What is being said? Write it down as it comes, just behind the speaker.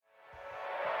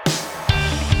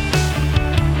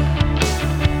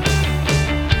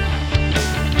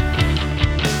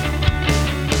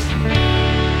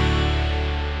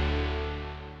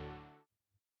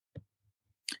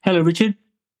Hello, Richard.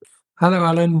 Hello,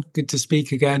 Alan. Good to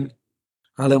speak again.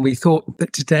 Alan, we thought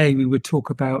that today we would talk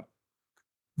about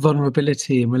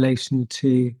vulnerability in relation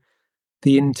to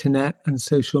the internet and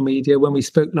social media. When we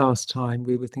spoke last time,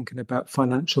 we were thinking about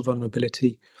financial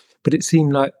vulnerability, but it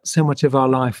seemed like so much of our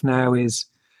life now is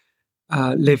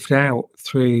lived out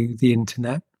through the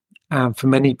internet. And for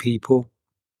many people,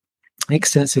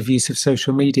 extensive use of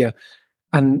social media.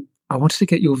 And I wanted to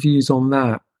get your views on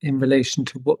that in relation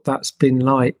to what that's been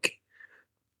like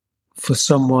for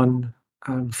someone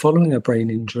following a brain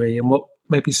injury and what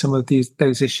maybe some of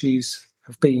those issues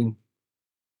have been.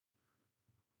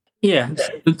 Yeah,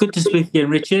 it's good to speak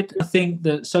again, Richard. I think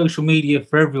that social media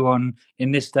for everyone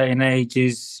in this day and age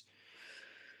is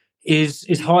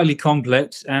highly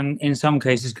complex and in some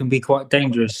cases can be quite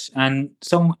dangerous. And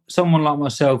someone like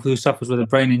myself who suffers with a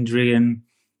brain injury and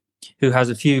who has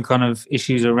a few kind of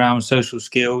issues around social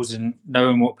skills and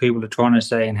knowing what people are trying to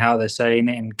say and how they're saying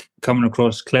it and coming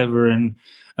across clever and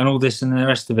all this and the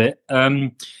rest of it,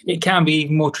 it can be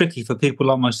even more tricky for people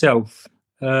like myself.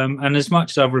 And as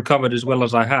much as I've recovered as well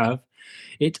as I have,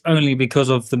 it's only because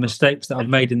of the mistakes that I've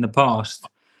made in the past.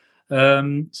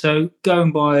 So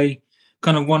going by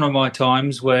kind of one of my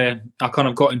times where I kind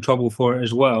of got in trouble for it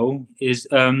as well is,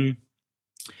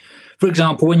 for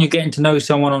example, when you're getting to know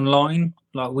someone online,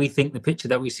 like we think the picture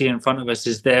that we see in front of us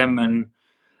is them and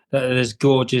that there's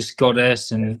gorgeous goddess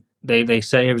and they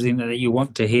say everything that you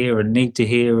want to hear and need to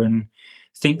hear and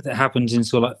think that happens in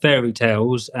sort of like fairy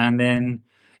tales. And then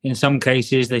in some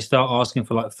cases they start asking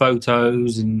for like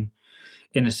photos and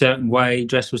in a certain way,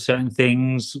 dressed with certain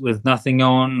things with nothing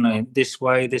on, and this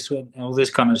way, all this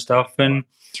kind of stuff. And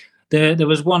there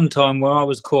was one time where I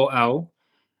was caught out,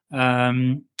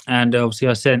 and obviously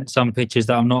I sent some pictures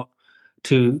that I'm not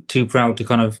too proud to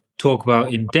kind of talk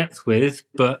about in depth with,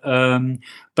 but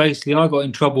basically I got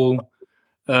in trouble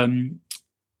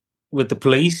with the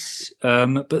police,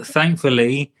 but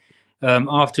thankfully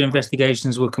after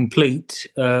investigations were complete,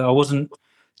 I wasn't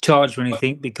charged for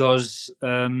anything because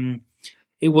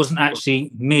it wasn't actually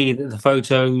me that the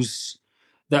photos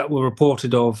that were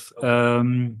reported of,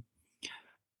 and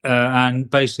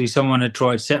basically someone had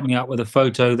tried setting me up with a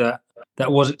photo that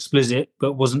was explicit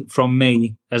but wasn't from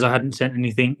me, as I hadn't sent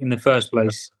anything in the first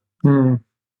place.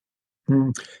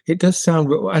 It does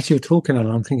sound, as you're talking, and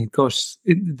I'm thinking, gosh,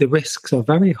 the risks are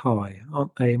very high,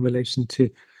 aren't they, in relation to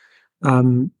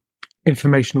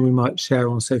information we might share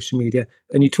on social media.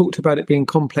 And you talked about it being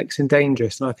complex and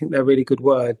dangerous, and I think they're really good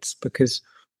words because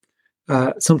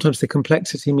sometimes the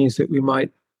complexity means that we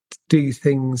might do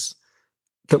things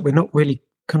that we're not really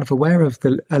kind of aware of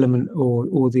the element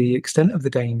or the extent of the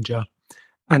danger.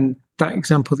 And that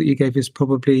example that you gave is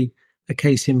probably a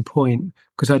case in point,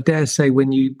 because I dare say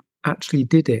when you actually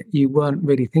did it, you weren't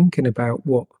really thinking about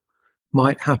what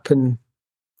might happen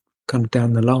kind of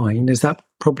down the line. Is that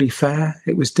probably fair?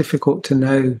 It was difficult to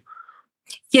know.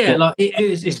 Yeah, like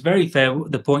it's very fair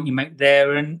the point you make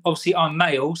there, and obviously I'm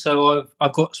male, so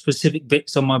I've got specific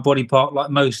bits on my body part like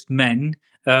most men,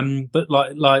 but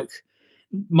like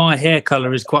my hair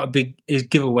color is quite a big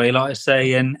giveaway, like I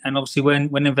say, and obviously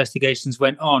when investigations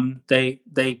went on, they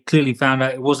clearly found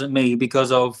out it wasn't me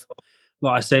because of,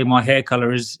 like I say, my hair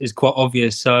color is quite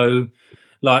obvious. So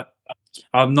like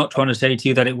I'm not trying to say to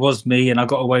you that it was me and I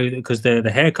got away with it because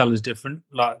the hair color is different.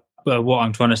 Like what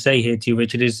I'm trying to say here to you,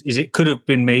 Richard, is it could have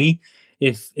been me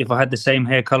if I had the same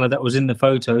hair color that was in the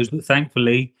photos, but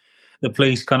thankfully the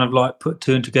police kind of like put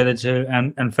two and together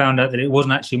and found out that it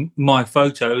wasn't actually my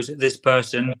photos that this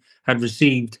person had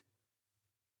received.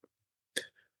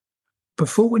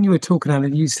 Before, when you were talking,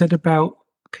 Alan, you said about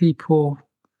people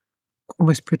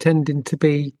almost pretending to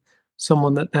be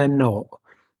someone that they're not.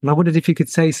 And I wondered if you could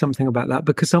say something about that,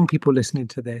 because some people listening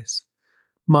to this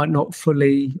might not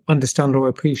fully understand or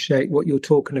appreciate what you're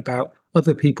talking about.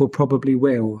 Other people probably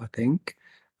will, I think.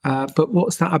 But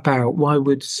what's that about? Why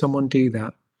would someone do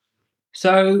that?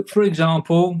 So, for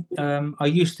example, I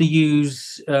used to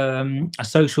use a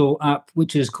social app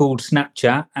which is called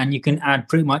Snapchat, and you can add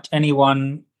pretty much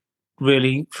anyone,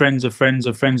 really, friends of friends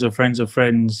of friends of friends of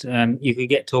friends. You could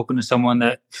get talking to someone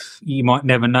that you might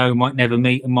never know, might never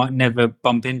meet, and might never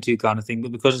bump into, kind of thing.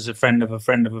 But because it's a friend of a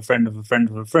friend of a friend of a friend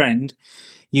of a friend,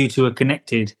 you two are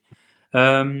connected.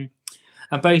 And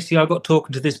basically, I got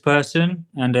talking to this person,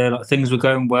 and like things were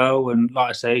going well. And like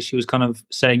I say, she was kind of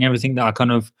saying everything that I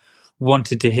kind of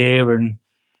wanted to hear, and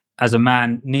as a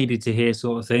man needed to hear,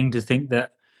 sort of thing. To think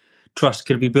that trust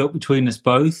could be built between us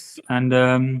both,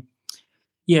 and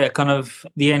yeah, kind of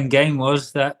the end game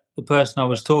was that the person I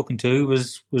was talking to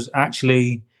was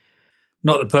actually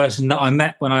not the person that I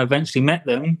met when I eventually met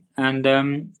them, and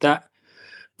that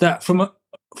from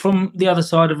from the other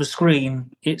side of a screen,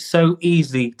 it's so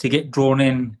easy to get drawn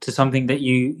in to something that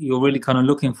you're really kind of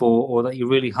looking for, or that you're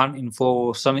really hunting for,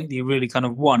 or something that you really kind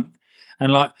of want.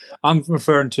 And like, I'm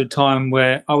referring to a time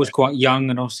where I was quite young,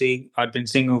 and obviously I'd been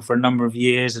single for a number of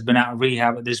years, had been out of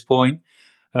rehab at this point,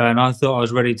 and I thought I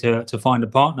was ready to find a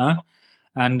partner.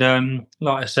 And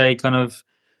like I say, kind of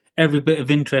every bit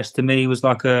of interest to me was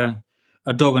like a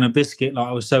dog and a biscuit. Like,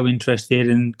 I was so interested,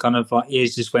 and kind of like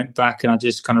ears just went back, and I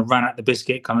just kind of ran at the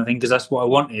biscuit kind of thing, because that's what I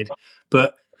wanted.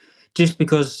 But just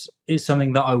because it's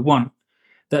something that I want,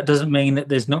 that doesn't mean that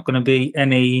there's not going to be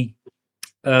any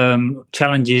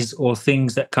challenges or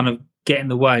things that kind of get in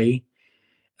the way.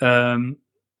 Um,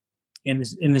 in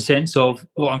the sense of,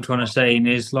 what I'm trying to say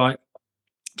is, like,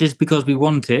 just because we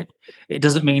want it, it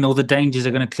doesn't mean all the dangers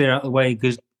are going to clear out the way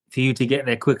because for you to get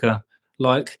there quicker.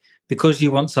 Like, because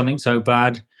you want something so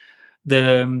bad,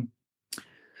 the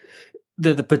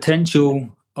the potential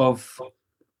of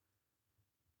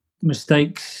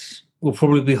mistakes will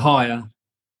probably be higher.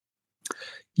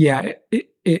 Yeah,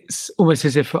 it's almost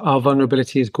as if our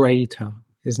vulnerability is greater,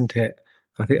 isn't it?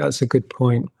 I think that's a good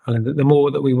point, Alan, that the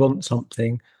more that we want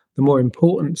something, the more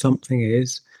important something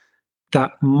is,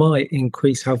 that might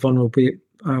increase how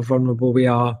vulnerable we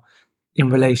are in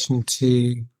relation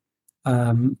to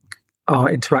our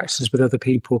interactions with other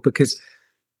people. Because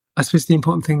I suppose the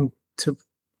important thing to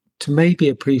maybe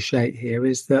appreciate here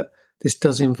is that this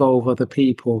does involve other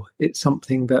people. It's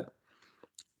something that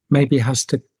maybe has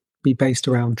to be based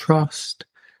around trust.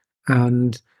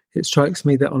 And it strikes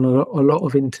me that on a lot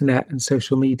of internet and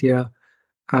social media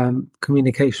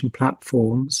communication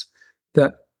platforms,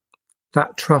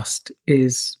 that trust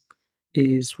is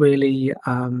really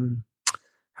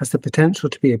has the potential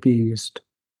to be abused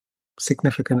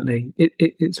significantly.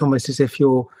 It's almost as if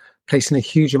you're placing a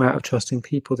huge amount of trust in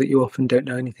people that you often don't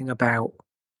know anything about.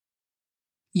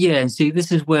 Yeah, and see,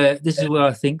 this is where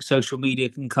I think social media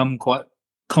can come quite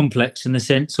complex, in the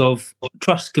sense of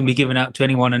trust can be given out to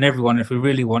anyone and everyone if we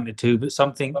really wanted to, but it's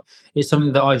something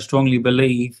that I strongly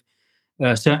believe,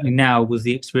 certainly now with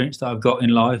the experience that I've got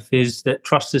in life, is that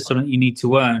trust is something you need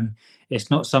to earn.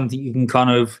 It's not something you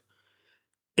can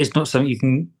it's not something you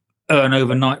can earn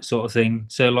overnight, sort of thing.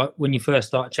 So, like, when you first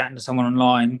start chatting to someone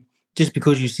online, just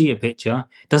because you see a picture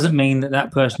doesn't mean that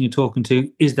that person you're talking to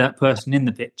is that person in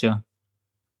the picture.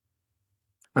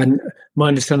 And my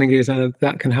understanding is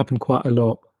that can happen quite a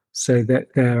lot. So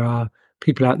that there are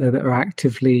people out there that are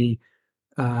actively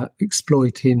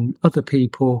exploiting other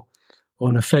people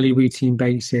on a fairly routine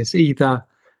basis, either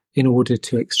in order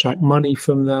to extract money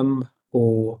from them,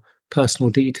 or personal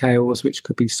details which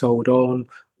could be sold on,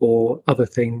 or other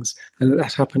things. And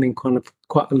that's happening kind of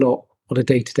quite a lot on a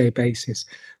day-to-day basis.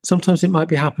 Sometimes it might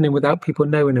be happening without people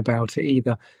knowing about it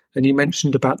either. And you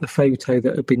mentioned about the photo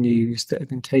that had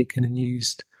been taken and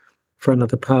used for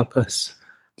another purpose.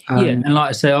 Yeah, and like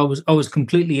I say, I was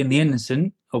completely in the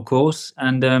innocent, of course,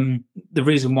 and the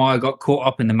reason why I got caught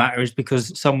up in the matter is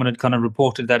because someone had kind of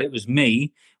reported that it was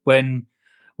me when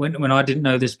I didn't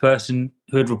know this person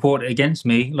who had reported it against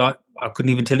me. Like, I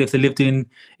couldn't even tell if they lived in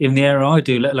the area I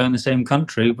do, let alone the same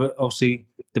country. But obviously,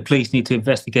 the police need to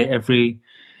investigate every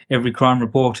crime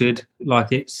reported.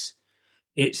 Like, it's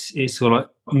sort of like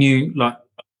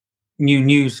new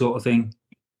news sort of thing.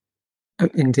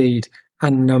 Indeed.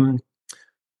 And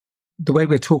the way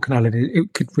we're talking, Alan,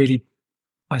 it could really,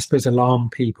 I suppose, alarm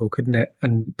people, couldn't it?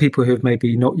 And people who have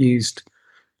maybe not used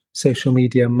social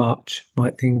media much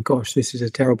might think, gosh, this is a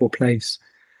terrible place.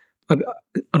 And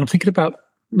I'm thinking about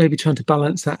maybe trying to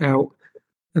balance that out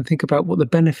and think about what the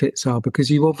benefits are,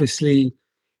 because you obviously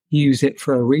use it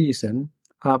for a reason.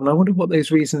 And I wonder what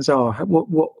those reasons are. What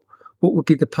would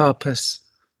be the purpose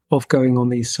of going on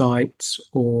these sites,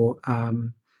 or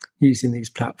using these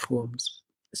platforms?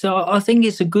 So I think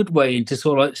it's a good way into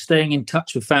sort of like staying in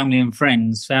touch with family and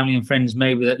friends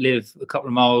maybe that live a couple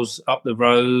of miles up the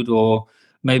road, or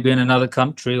maybe in another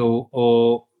country,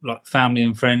 or like family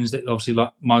and friends that obviously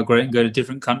like migrate and go to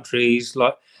different countries.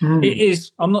 Like, it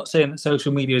is, I'm not saying that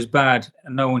social media is bad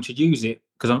and no one should use it,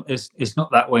 because it's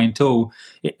not that way at all.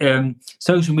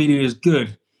 Social media is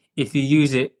good if you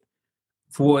use it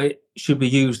for what it should be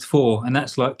used for, and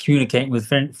that's like communicating with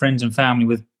friends and family,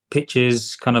 with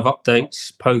pictures, kind of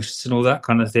updates, posts, and all that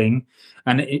kind of thing.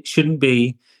 And it shouldn't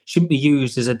be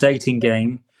used as a dating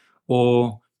game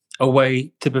or a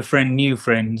way to befriend new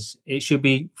friends. It should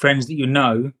be friends that you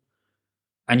know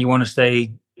and you want to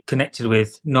stay connected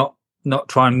with, not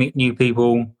try and meet new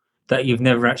people that you've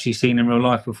never actually seen in real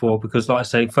life before. Because, like I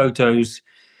say, photos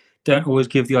don't always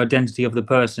give the identity of the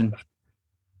person.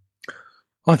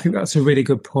 I think that's a really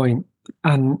good point,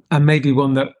 and maybe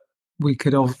one that we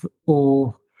could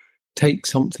all take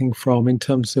something from in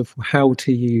terms of how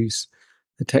to use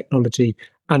the technology.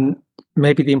 And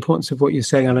maybe the importance of what you're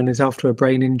saying, Alan, is after a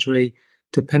brain injury,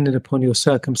 dependent upon your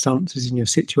circumstances and your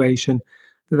situation,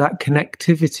 that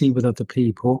connectivity with other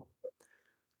people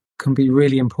can be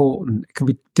really important. It can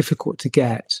be difficult to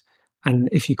get. And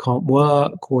if you can't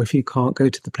work, or if you can't go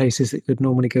to the places that you'd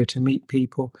normally go to meet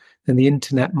people, then the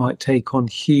internet might take on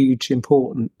huge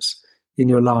importance in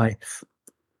your life.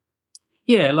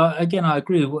 Yeah, like again, I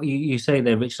agree with what you say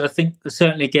there, Richard. I think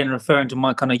certainly again referring to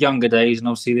my kind of younger days, and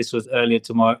obviously this was earlier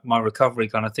to my recovery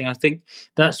kind of thing. I think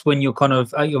that's when you're kind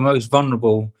of at your most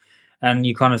vulnerable, and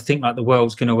you kind of think like the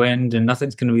world's going to end and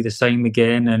nothing's going to be the same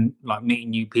again, and like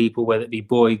meeting new people, whether it be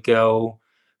boy, girl,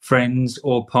 friends,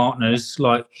 or partners.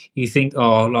 Like you think,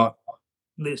 oh, like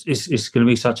it's going to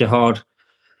be such a hard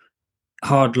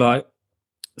like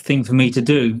thing for me to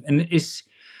do, and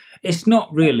it's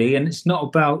not really, and it's not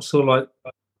about sort of like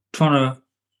trying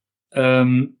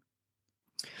to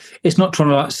it's not trying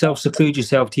to like self-seclude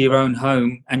yourself to your own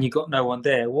home and you've got no one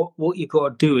there. What you've got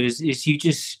to do is you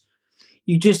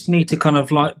just need to kind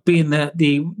of like be in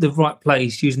the right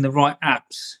place, using the right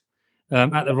apps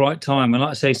at the right time. And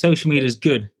like I say, social media is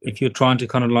good if you're trying to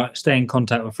kind of like stay in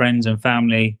contact with friends and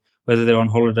family, whether they're on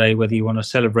holiday, whether you want to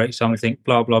celebrate something,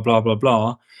 blah blah blah blah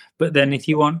blah. But then if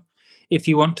you want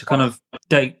to kind of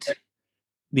date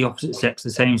the opposite sex, the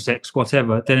same sex,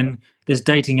 whatever, then there's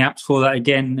dating apps for that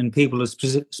again, and people are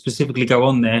specifically go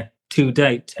on there to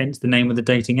date, hence the name of the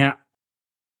dating app.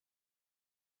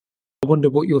 I wonder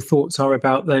what your thoughts are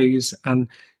about those, and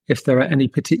if there are any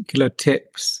particular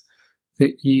tips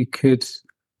that you could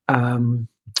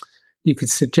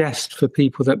suggest for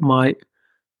people that might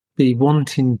be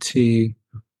wanting to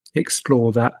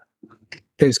explore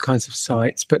those kinds of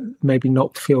sites, but maybe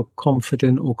not feel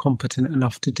confident or competent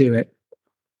enough to do it.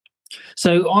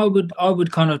 So I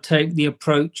would kind of take the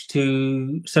approach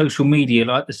to social media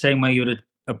like the same way you would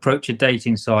approach a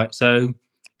dating site. So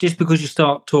just because you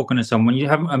start talking to someone, you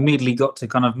haven't immediately got to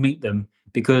kind of meet them,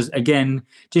 because again,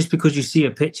 just because you see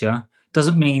a picture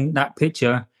doesn't mean that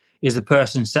picture is the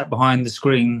person sat behind the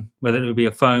screen, whether it be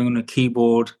a phone, a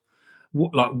keyboard,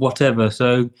 like whatever.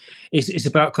 So it's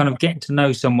about kind of getting to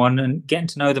know someone and getting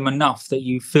to know them enough that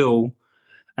you feel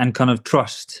and kind of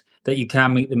trust that you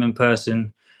can meet them in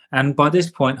person. And by this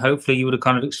point, hopefully you would have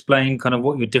kind of explained kind of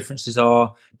what your differences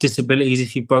are, disabilities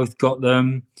if you both got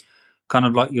them, kind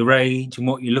of like your age and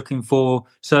what you're looking for.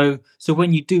 So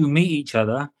when you do meet each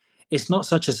other, it's not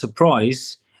such a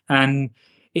surprise, and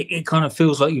it kind of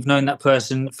feels like you've known that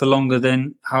person for longer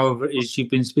than however it is you've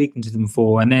been speaking to them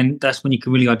for. And then that's when you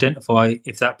can really identify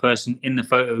if that person in the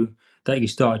photo that you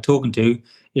started talking to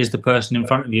is the person in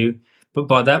front of you. But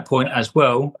by that point as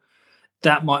well,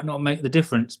 that might not make the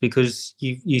difference, because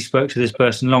you spoke to this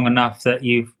person long enough that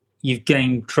you've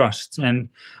gained trust. And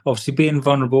obviously being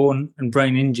vulnerable and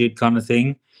brain injured kind of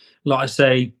thing, like I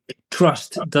say,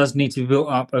 trust does need to be built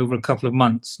up over a couple of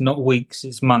months, not weeks,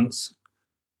 it's months.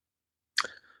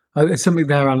 Oh, there's something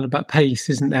there, Alan, about pace,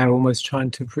 isn't there? Almost trying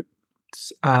to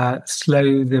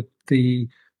slow the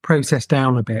process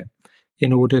down a bit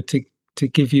in order to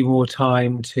give you more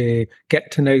time to get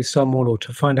to know someone or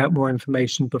to find out more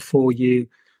information before you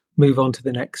move on to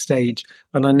the next stage.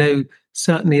 And I know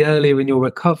certainly earlier in your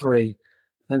recovery,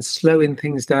 and slowing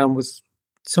things down was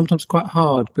sometimes quite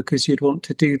hard because you'd want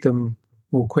to do them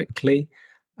more quickly.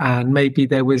 And maybe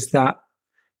there was that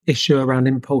issue around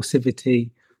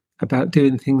impulsivity, about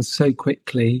doing things so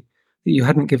quickly that you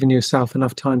hadn't given yourself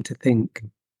enough time to think.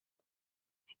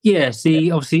 Yeah, see,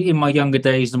 obviously in my younger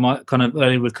days and my kind of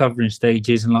early recovering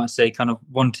stages, and like I say, kind of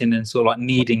wanting and sort of like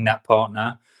needing that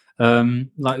partner,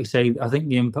 like you say, I think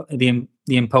the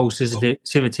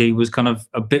impulsivity was kind of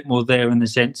a bit more there, in the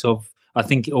sense of I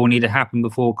think it all needed to happen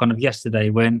before kind of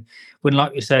yesterday, when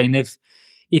like you're saying, if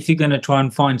you're going to try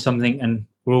and find something, and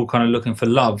we're all kind of looking for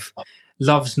love's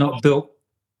not built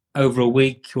over a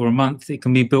week or a month. It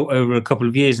can be built over a couple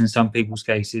of years in some people's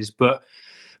cases, but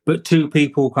two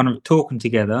people kind of talking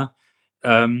together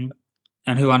and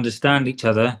who understand each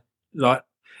other, like,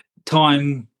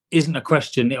 time isn't a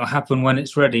question, it'll happen when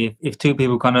it's ready. If two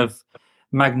people kind of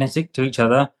magnetic to each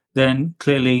other, then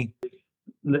clearly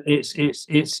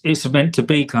it's meant to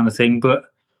be kind of thing. But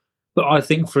I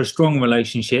think for a strong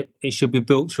relationship, it should be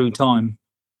built through time.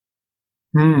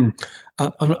 I'm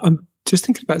just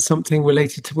thinking about something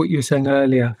related to what you were saying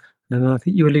earlier, and I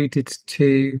think you alluded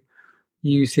to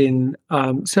using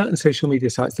certain social media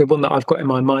sites. The one that I've got in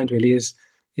my mind really is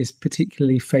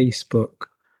particularly Facebook,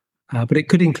 but it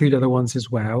could include other ones as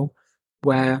well,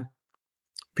 where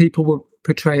people will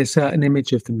portray a certain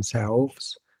image of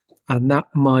themselves, and that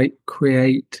might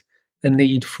create a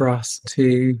need for us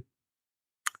to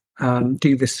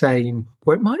do the same,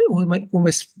 or it might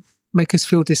almost make us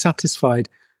feel dissatisfied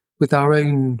with our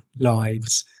own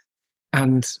lives.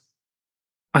 And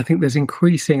I think there's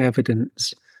increasing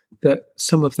evidence that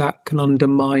some of that can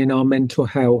undermine our mental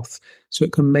health. So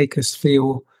it can make us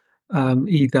feel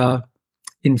either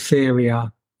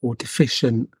inferior or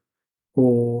deficient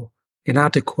or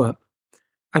inadequate.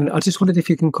 And I just wondered if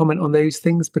you can comment on those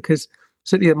things, because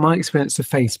certainly my experience of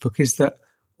Facebook is that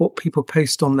what people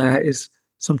post on there is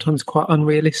sometimes quite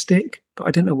unrealistic, but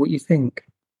I don't know what you think.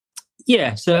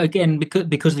 Yeah. So again,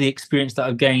 because of the experience that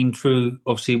I've gained through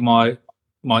obviously my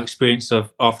experience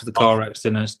of after the car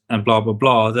accident and blah blah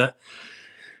blah, that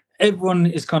everyone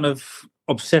is kind of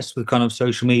obsessed with kind of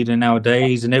social media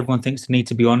nowadays, and everyone thinks they need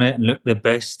to be on it and look their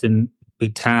best and be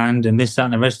tanned and this, that,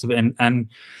 and the rest of it, and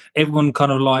everyone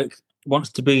kind of like wants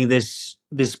to be this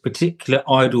particular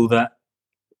idol that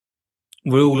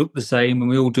we all look the same and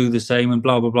we all do the same and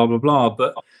blah blah blah blah blah.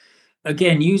 But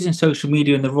again, using social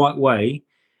media in the right way,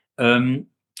 and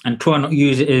try not to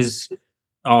use it as,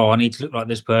 oh, I need to look like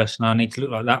this person, I need to look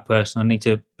like that person, I need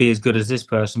to be as good as this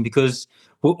person, because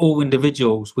we're all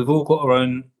individuals. We've all got our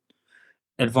own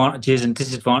advantages and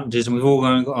disadvantages, and we've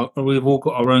all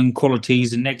got our own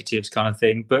qualities and negatives, kind of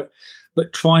thing. But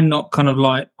try not kind of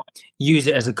like use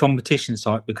it as a competition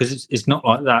site, because it's not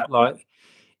like that. Like,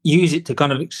 use it to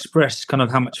kind of express kind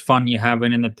of how much fun you're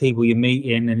having and the people you're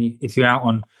meeting, and if you're out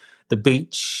on the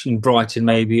beach in Brighton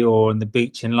maybe, or on the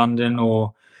beach in London,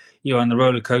 or you're on the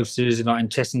roller coasters like in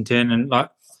Chessington, and like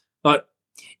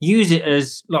use it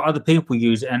as like other people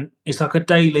use it, and it's like a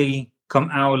daily come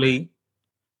hourly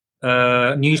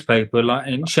newspaper, like,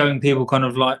 and showing people kind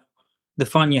of like the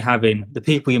fun you're having, the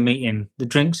people you're meeting, the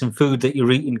drinks and food that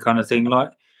you're eating, kind of thing.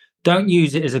 Like, don't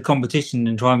use it as a competition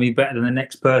and try and be better than the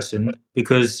next person,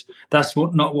 because that's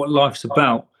not what life's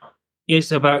about.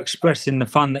 It's about expressing the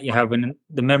fun that you're having, and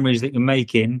the memories that you're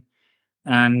making,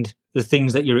 and the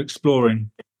things that you're exploring.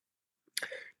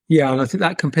 Yeah, and I think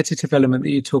that competitive element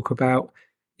that you talk about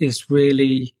is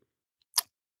really,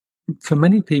 for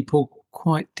many people,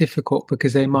 quite difficult,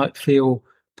 because they might feel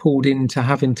pulled into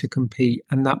having to compete,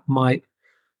 and that might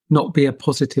not be a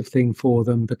positive thing for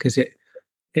them, because it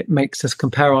makes us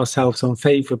compare ourselves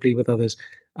unfavorably with others.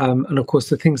 And of course,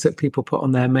 the things that people put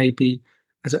on there may be,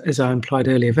 as I implied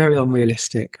earlier, very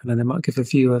unrealistic, and then they might give a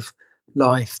view of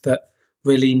life that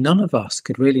really none of us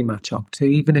could really match up to,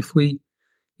 even if we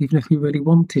really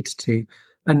wanted to.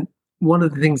 And one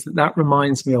of the things that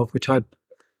reminds me of, which I'd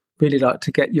really like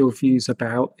to get your views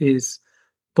about, is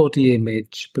body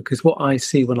image, because what I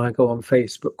see when I go on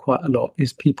Facebook quite a lot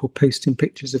is people posting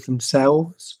pictures of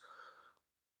themselves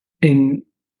in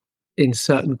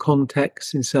certain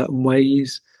contexts, in certain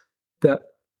ways, that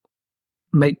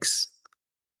makes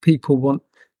people want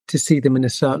to see them in a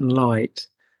certain light.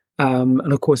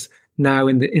 And of course, now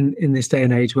in this day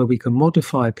and age where we can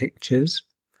modify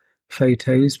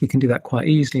photos, we can do that quite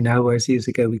easily now, whereas years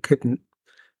ago we couldn't.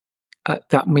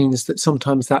 That means that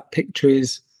sometimes that picture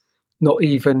is not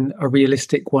even a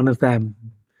realistic one of them.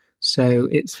 So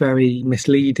it's very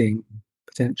misleading,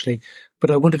 potentially.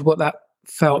 But I wondered what that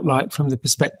felt like from the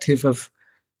perspective of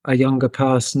a younger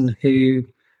person who,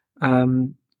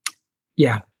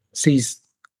 sees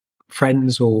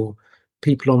friends or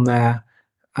people on there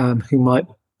who might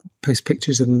post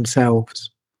pictures of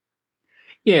themselves.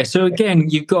 Yeah, so again,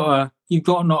 you've got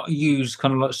to not use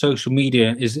kind of like social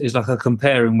media is like a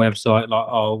comparing website. Like,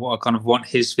 oh, well, I kind of want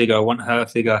his figure, I want her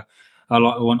figure, I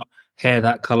want hair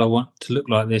that color, I want to look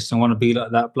like this, I want to be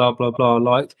like that, blah blah blah.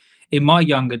 Like, in my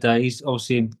younger days,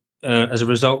 obviously, as a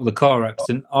result of the car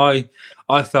accident, I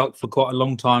felt for quite a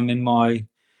long time in my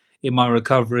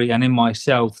recovery and in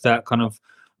myself that kind of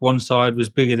one side was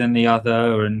bigger than the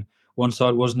other, and one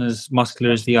side wasn't as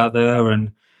muscular as the other,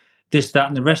 and this, that,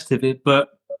 and the rest of it.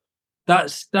 But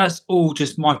that's all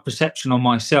just my perception on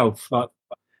myself. Like,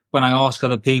 when I ask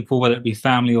other people, whether it be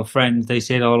family or friends, they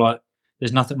said, "Oh, like,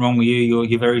 there's nothing wrong with you.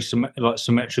 You're very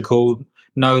symmetrical.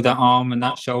 No, that arm and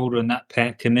that shoulder and that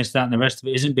pec and this, that, and the rest of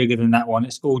it isn't bigger than that one.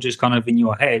 It's all just kind of in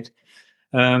your head."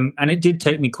 And it did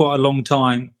take me quite a long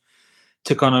time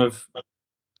to kind of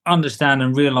understand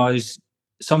and realize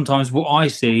sometimes what I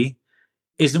see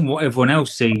isn't what everyone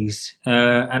else sees,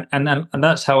 and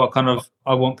that's how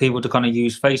I want people to kind of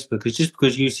use Facebook. Because just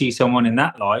because you see someone in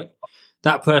that light,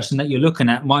 that person that you're looking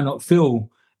at might not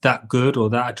feel that good or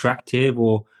that attractive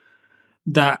or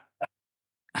that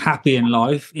happy in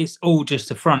life. It's all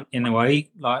just a front in a way.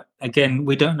 Like, again,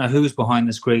 we don't know who's behind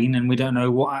the screen, and we don't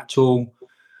know what actual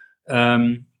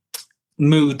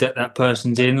mood that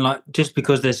person's in. Like, just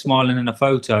because they're smiling in a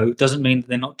photo doesn't mean that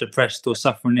they're not depressed or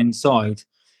suffering inside.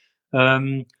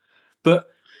 But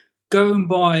going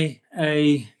by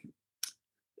a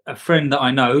friend that I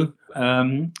know,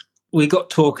 we got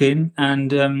talking,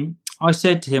 and I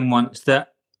said to him once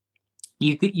that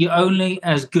you're only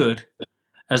as good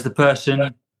as the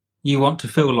person you want to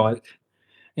feel like,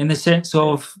 in the sense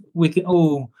of we can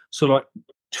all sort of like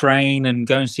train and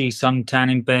go and see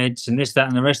suntan beds and this, that,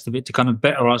 and the rest of it to kind of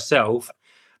better ourselves.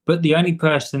 But the only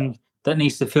person that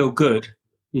needs to feel good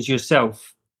is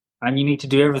yourself, and you need to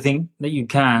do everything that you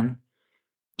can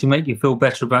to make you feel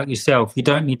better about yourself. You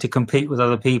don't need to compete with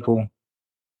other people.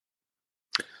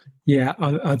 Yeah,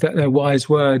 they're wise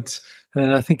words.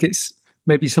 And I think it's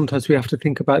maybe sometimes we have to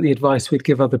think about the advice we'd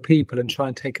give other people and try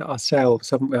and take it ourselves,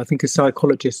 haven't we? I think as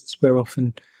psychologists, we're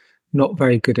often not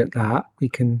very good at that. We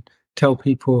can tell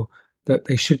people that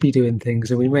they should be doing things,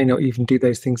 and we may not even do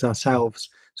those things ourselves.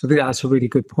 So I think that's a really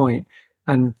good point.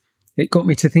 And it got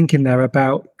me to thinking there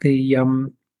about the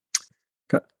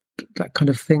that kind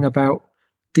of thing about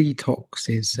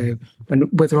detoxes. So, and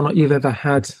whether or not you've ever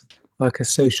had like a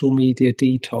social media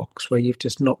detox where you've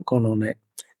just not gone on it.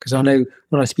 Because I know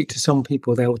when I speak to some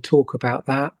people, they'll talk about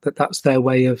that's their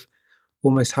way of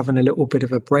almost having a little bit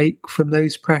of a break from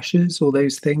those pressures or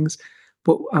those things.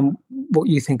 But what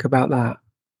you think about that?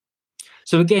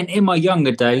 So again, in my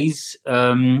younger days,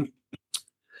 I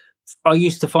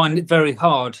used to find it very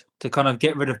hard to kind of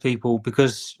get rid of people,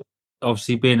 because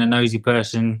obviously being a nosy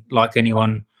person like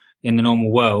anyone in the normal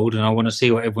world, and I want to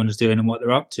see what everyone's doing and what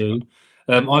they're up to,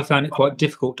 I found it quite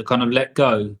difficult to kind of let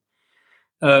go.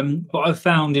 But I've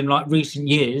found in like recent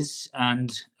years,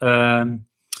 and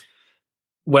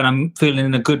when I'm feeling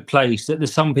in a good place, that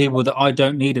there's some people that I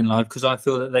don't need in life because I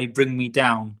feel that they bring me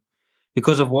down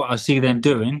because of what I see them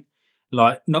doing.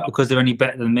 Like, not because they're any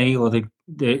better than me or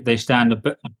they stand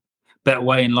a better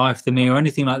way in life than me or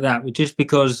anything like that, but just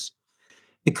because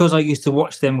I used to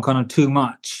watch them kind of too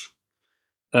much.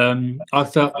 I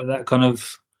felt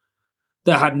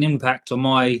that had an impact on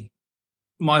my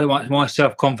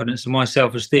self-confidence and my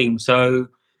self-esteem. So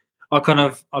I kind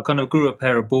of grew a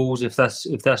pair of balls, if that's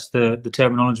the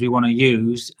terminology we want to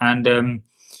use, and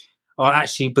I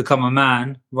actually become a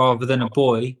man rather than a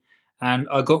boy, and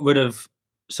I got rid of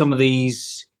some of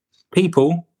these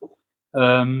people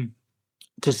to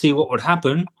see what would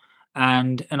happen,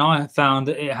 and I found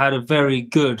that it had a very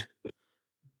good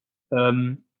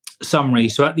summary.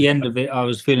 So at the end of it, I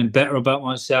was feeling better about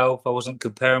myself. I wasn't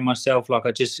comparing myself, like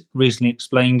I just recently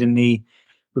explained in the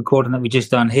recording that we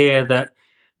just done here, that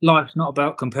life's not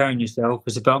about comparing yourself,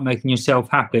 it's about making yourself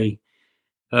happy.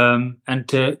 And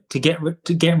to get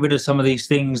rid of some of these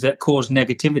things that cause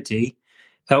negativity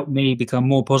helped me become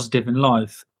more positive in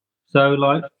life. So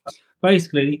like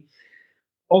basically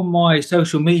on my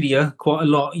social media quite a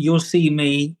lot, you'll see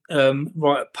me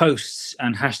write posts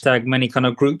and hashtag many kind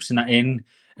of groups and that in,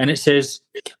 and it says,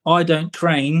 I don't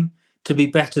train to be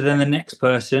better than the next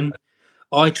person.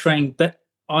 I train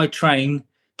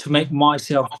to make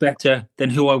myself better than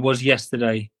who I was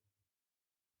yesterday.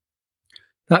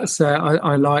 That's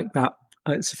I like that.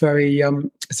 It's a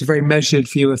very measured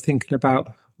view of thinking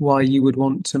about why you would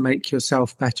want to make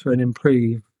yourself better and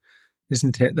improve,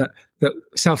 isn't it? That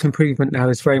self-improvement now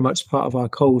is very much part of our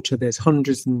culture. There's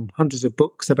hundreds and hundreds of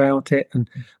books about it, and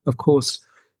of course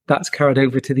that's carried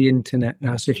over to the internet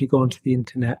now. So if you go onto the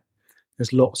internet,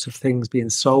 there's lots of things being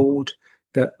sold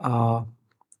that are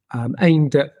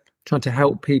aimed at trying to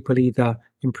help people either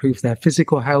improve their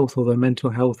physical health or their mental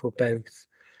health or both.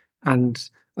 And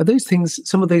those things,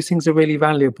 some of those things are really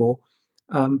valuable,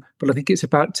 but I think it's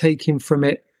about taking from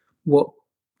it what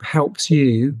helps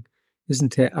you,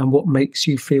 isn't it, and what makes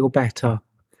you feel better,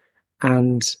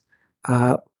 and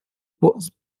what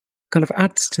kind of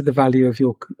adds to the value of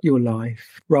your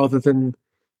life, rather than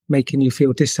making you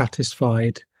feel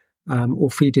dissatisfied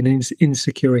or feeding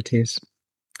insecurities.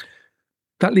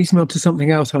 That leads me on to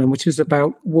something else, Alan, which is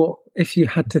about what if you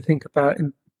had to think about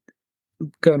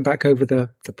going back over the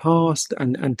past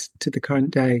and to the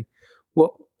current day,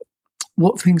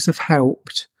 what things have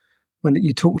helped when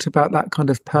you talked about that kind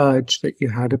of purge that you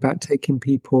had about taking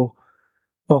people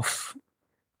off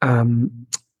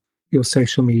your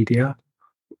social media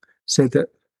so that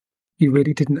you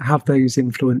really didn't have those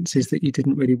influences that you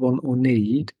didn't really want or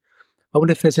need. I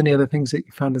wonder if there's any other things that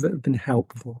you found that have been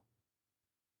helpful.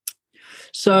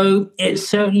 So it's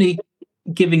certainly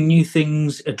giving new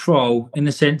things a trial, in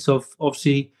the sense of,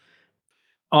 obviously,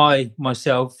 I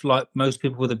myself, like most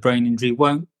people with a brain injury,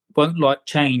 won't like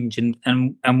change,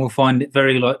 and will find it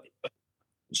very like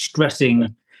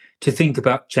stressing to think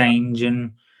about change,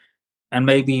 and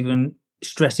maybe even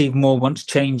stress even more once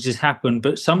change has happened.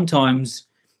 But sometimes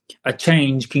a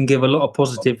change can give a lot of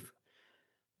positive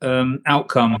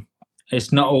outcome.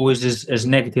 it's not always as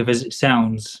negative as it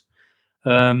sounds.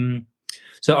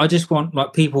 So I just want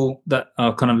like people that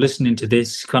are kind of listening to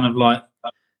this kind of like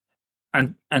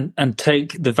and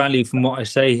take the value from what I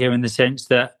say here, in the sense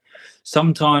that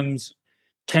sometimes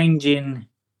changing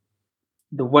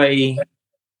the way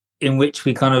in which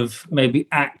we kind of maybe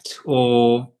act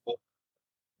or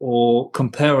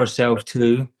compare ourselves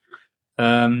to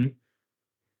can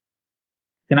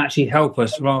actually help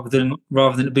us rather than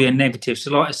it be a negative.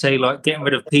 So, like I say, like getting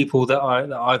rid of people that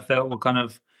I felt were kind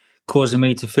of causing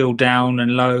me to feel down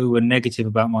and low and negative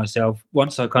about myself.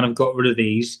 Once I kind of got rid of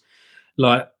these,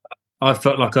 like I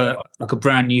felt like a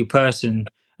brand new person.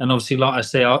 And obviously, like I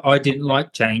say, I didn't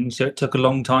like change, so it took a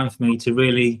long time for me to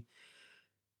really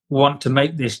want to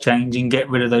make this change and get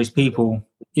rid of those people.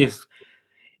 If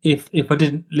I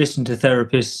didn't listen to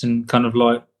therapists and kind of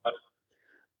like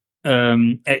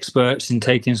experts in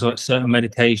taking like certain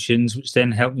medications, which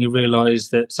then helped me realize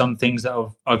that some things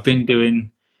that I've been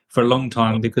doing for a long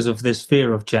time because of this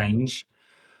fear of change,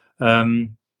 I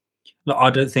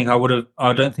don't think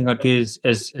I'd be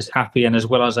as happy and as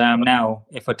well as I am now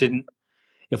if I didn't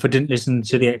listen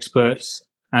to the experts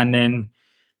and then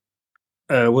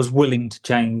was willing to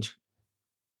change.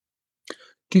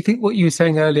 Do you think what you were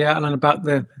saying earlier, Alan, about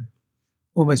the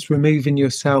almost removing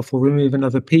yourself or removing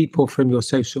other people from your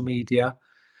social media,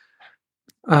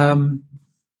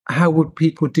 how would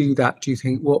people do that, do you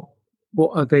think?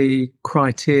 What are the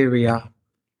criteria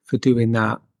for doing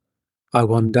that, I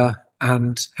wonder,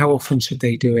 and how often should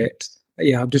they do it?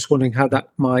 Yeah, I'm just wondering how that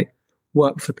might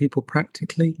work for people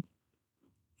practically.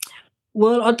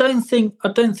 Well, I don't think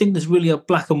there's really a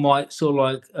black and white sort of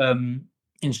like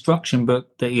instruction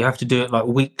book that you have to do it like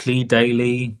weekly,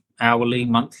 daily, hourly,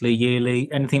 monthly,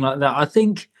 yearly, anything like that. I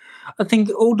think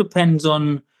it all depends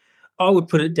on, I would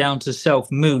put it down to self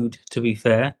mood, to be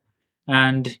fair.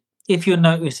 And if you're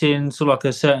noticing sort of like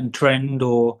a certain trend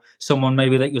or someone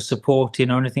maybe that you're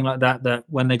supporting or anything like that, that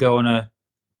when they go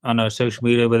on a social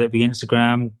media, whether it be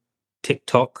Instagram,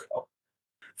 TikTok,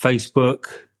 Facebook,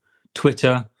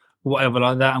 Twitter, whatever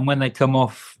like that, and when they come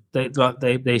off,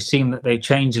 they seem that they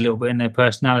change a little bit in their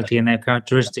personality and their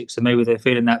characteristics, and maybe they're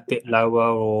feeling that bit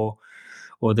lower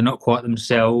or they're not quite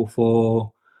themselves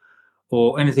or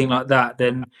anything like that,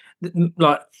 then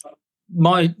like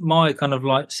my kind of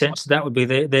like sense of that would be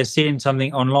they're seeing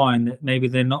something online that maybe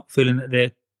they're not feeling that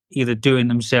they're either doing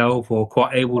themselves or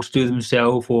quite able to do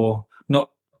themselves or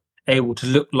not able to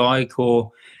look like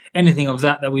or anything of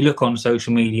that we look on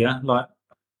social media. Like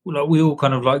we all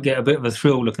kind of like get a bit of a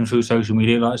thrill looking through social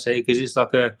media, like I say, because it's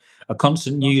like a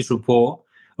constant news report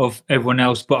of everyone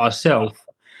else but ourselves.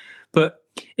 But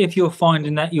if you're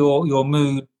finding that your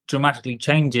mood dramatically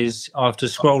changes after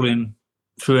scrolling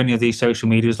through any of these social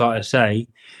medias, like I say,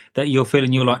 that you're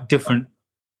feeling you're like different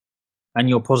and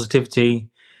your positivity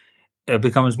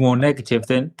becomes more negative,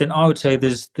 then I would say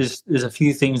there's a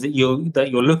few things that you're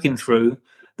looking through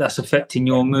that's affecting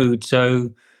your mood.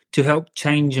 So to help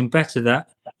change and better that,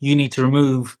 you need to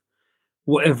remove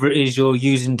whatever it is you're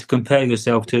using to compare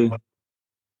yourself to.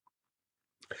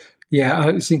 Yeah,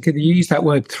 I was thinking you used that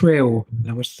word thrill,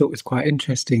 and I thought it was quite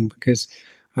interesting because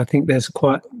I think there's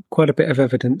quite a bit of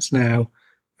evidence now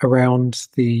around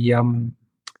the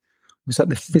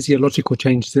the physiological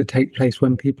changes that take place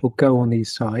when people go on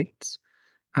these sites,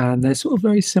 and they're sort of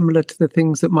very similar to the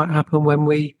things that might happen when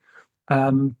we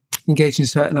engage in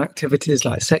certain activities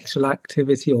like sexual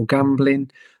activity or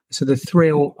gambling. So the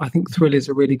thrill, I think thrill is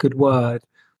a really good word,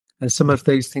 and some of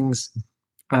those things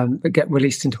that get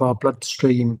released into our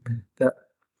bloodstream that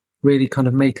really kind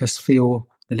of make us feel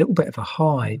a little bit of a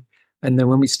high. And then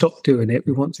when we stop doing it,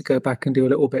 we want to go back and do a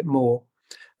little bit more.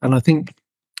 And I think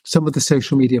some of the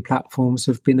social media platforms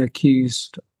have been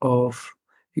accused of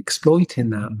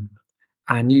exploiting that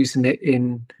and using it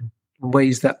in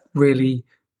ways that really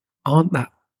aren't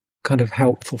that kind of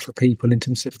helpful for people in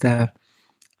terms of their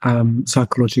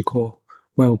psychological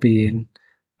well-being.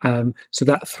 So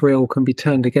that thrill can be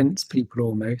turned against people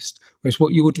almost, whereas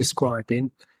what you're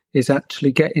describing is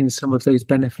actually getting some of those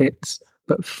benefits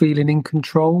but feeling in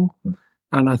control.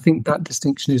 And I think that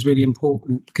distinction is really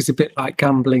important because a bit like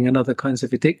gambling and other kinds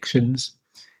of addictions,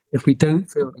 if we don't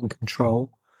feel in control,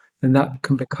 then that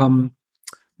can become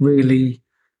really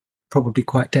probably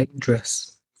quite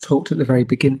dangerous. Talked at the very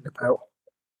beginning about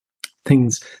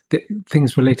things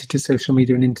related to social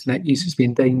media and internet use as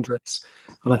being dangerous,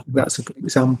 and I think that's a good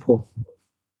example.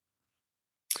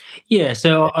 Yeah,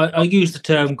 so I use the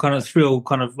term kind of thrill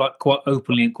kind of like quite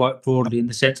openly and quite broadly, in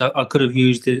the sense I could have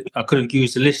used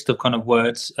a list of kind of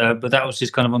words, but that was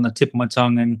just kind of on the tip of my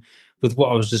tongue and with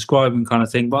what I was describing kind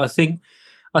of thing. But I think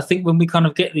I think when we kind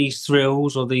of get these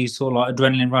thrills or these sort of like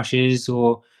adrenaline rushes,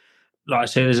 or like I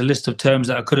say, there's a list of terms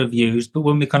that I could have used, but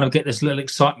when we kind of get this little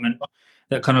excitement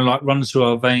that kind of like runs through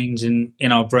our veins and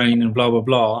in our brain and blah, blah,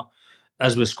 blah,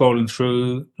 as we're scrolling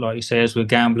through, like you say, as we're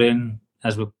gambling,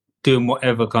 as we're doing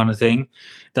whatever kind of thing,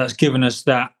 that's given us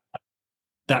that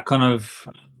kind of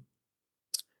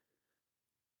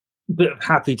bit of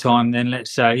happy time, then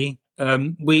let's say,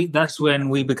 that's when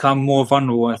we become more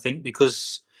vulnerable, I think,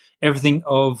 because everything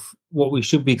of what we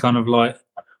should be kind of like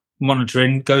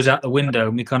monitoring goes out the window,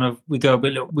 and we go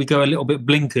a little bit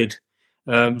blinkered.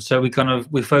 So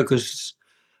we focus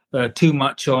too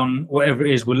much on whatever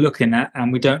it is we're looking at,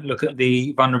 and we don't look at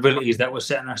the vulnerabilities that we're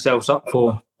setting ourselves up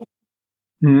for.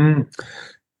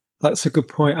 That's a good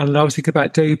point. And I was thinking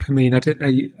about dopamine. I don't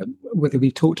know whether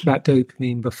we talked about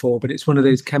dopamine before, but it's one of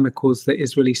those chemicals that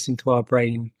is released into our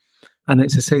brain, and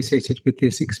it's associated with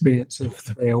this experience of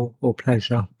thrill or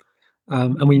pleasure.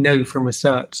 And we know from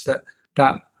research that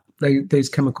those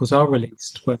chemicals are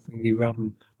released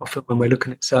when often when we're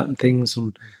looking at certain things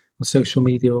on social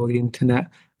media or the internet.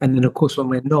 And then, of course, when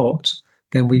we're not,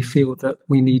 then we feel that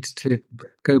we need to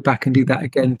go back and do that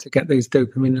again to get those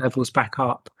dopamine levels back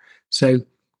up. So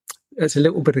it's a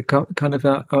little bit of kind of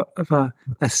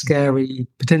a scary,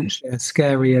 potentially a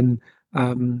scary and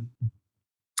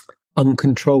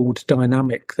uncontrolled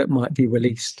dynamic that might be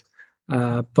released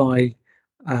by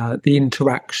the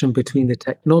interaction between the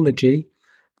technology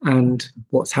and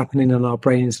what's happening in our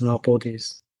brains and our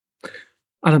bodies.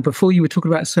 And before, you were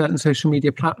talking about certain social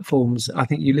media platforms. I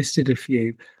think you listed a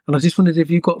few, and I just wondered if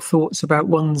you got thoughts about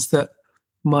ones that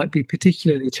might be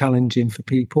particularly challenging for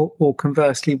people, or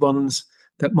conversely ones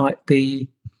that might be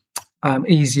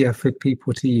easier for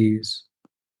people to use.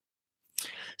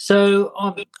 So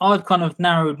I've kind of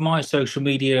narrowed my social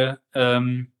media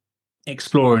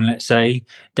exploring, let's say,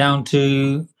 down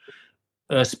to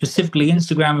specifically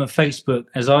Instagram and Facebook,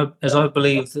 as I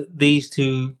believe that these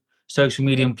two social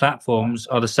media platforms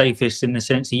are the safest, in the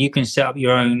sense that you can set up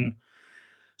your own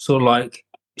sort of like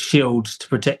shields to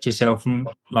protect yourself from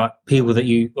like people that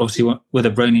you obviously want, with a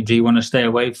brain injury, you want to stay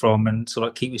away from and sort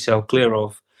of keep yourself clear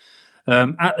of.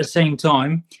 At the same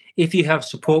time, if you have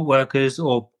support workers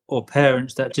or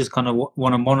parents that just kind of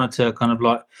want to monitor kind of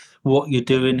like what you're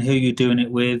doing, who you're doing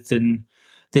it with, and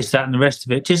this, that, and the rest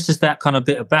of it, just as that kind of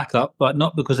bit of backup, but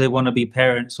not because they want to be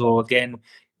parents or, again,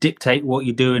 dictate what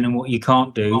you're doing and what you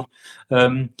can't do.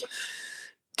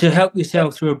 To help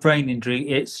yourself through a brain injury,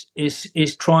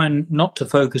 it's trying not to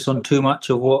focus on too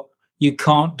much of what you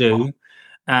can't do,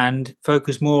 and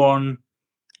focus more on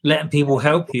letting people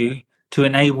help you to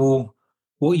enable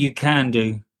what you can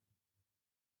do.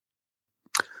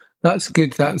 That's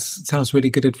good. That sounds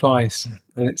really good advice.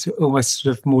 And it's almost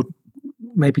sort of more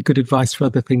maybe good advice for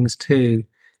other things too,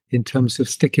 in terms of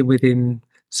sticking within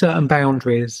certain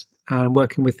boundaries and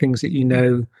working with things that you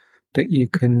know that you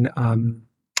can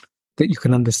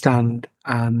understand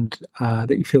and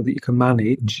that you feel that you can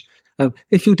manage.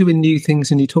 If you're doing new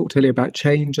things, and you talked earlier about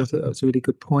change, I thought that was a really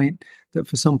good point, that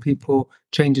for some people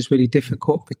change is really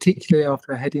difficult, particularly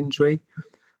after a head injury.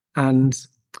 And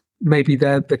maybe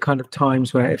they're the kind of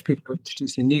times where if people are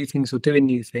introducing new things or doing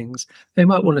new things, they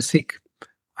might want to seek,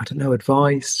 I don't know,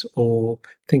 advice, or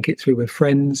think it through with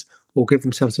friends, or give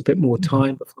themselves a bit more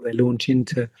time before they launch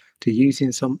into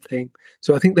using something.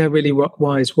 So I think they're really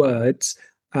wise words,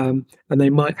 and they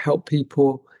might help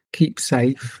people keep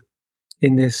safe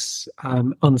in this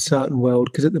uncertain world.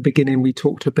 Because at the beginning we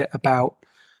talked a bit about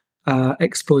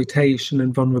exploitation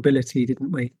and vulnerability,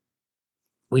 didn't we?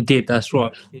 We did, that's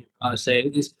right. I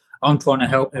say I'm trying to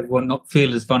help everyone not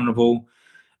feel as vulnerable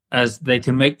as they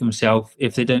can make themselves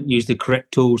if they don't use the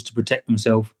correct tools to protect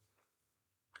themselves.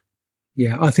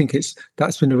 Yeah, I think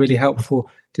that's been a really helpful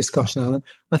discussion, Alan.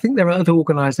 I think there are other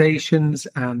organisations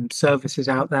and services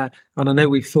out there, and I know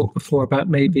we've thought before about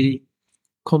maybe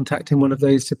contacting one of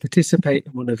those to participate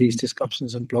in one of these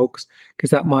discussions and blogs,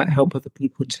 because that might help other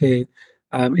people too,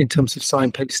 in terms of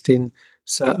signposting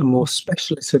certain more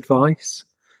specialist advice,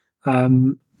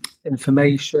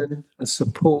 information and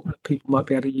support that people might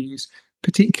be able to use,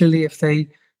 particularly if they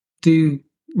do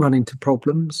run into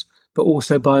problems, but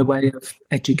also by way of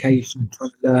education, trying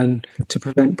to learn to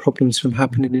prevent problems from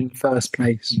happening in the first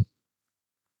place.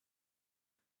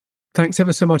 Thanks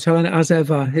ever so much, Alan. As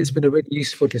ever, it's been a really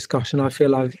useful discussion. I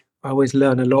feel I always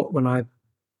learn a lot when I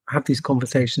have these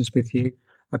conversations with you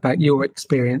about your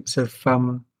experience of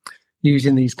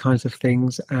using these kinds of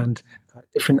things and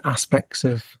different aspects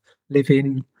of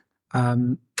living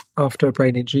after a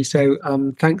brain injury. So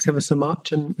thanks ever so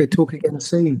much, and we'll talk again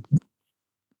soon.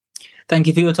 Thank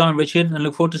you for your time, Richard, and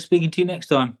look forward to speaking to you next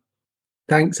time.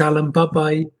 Thanks, Alan.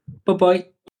 Bye-bye. Bye-bye.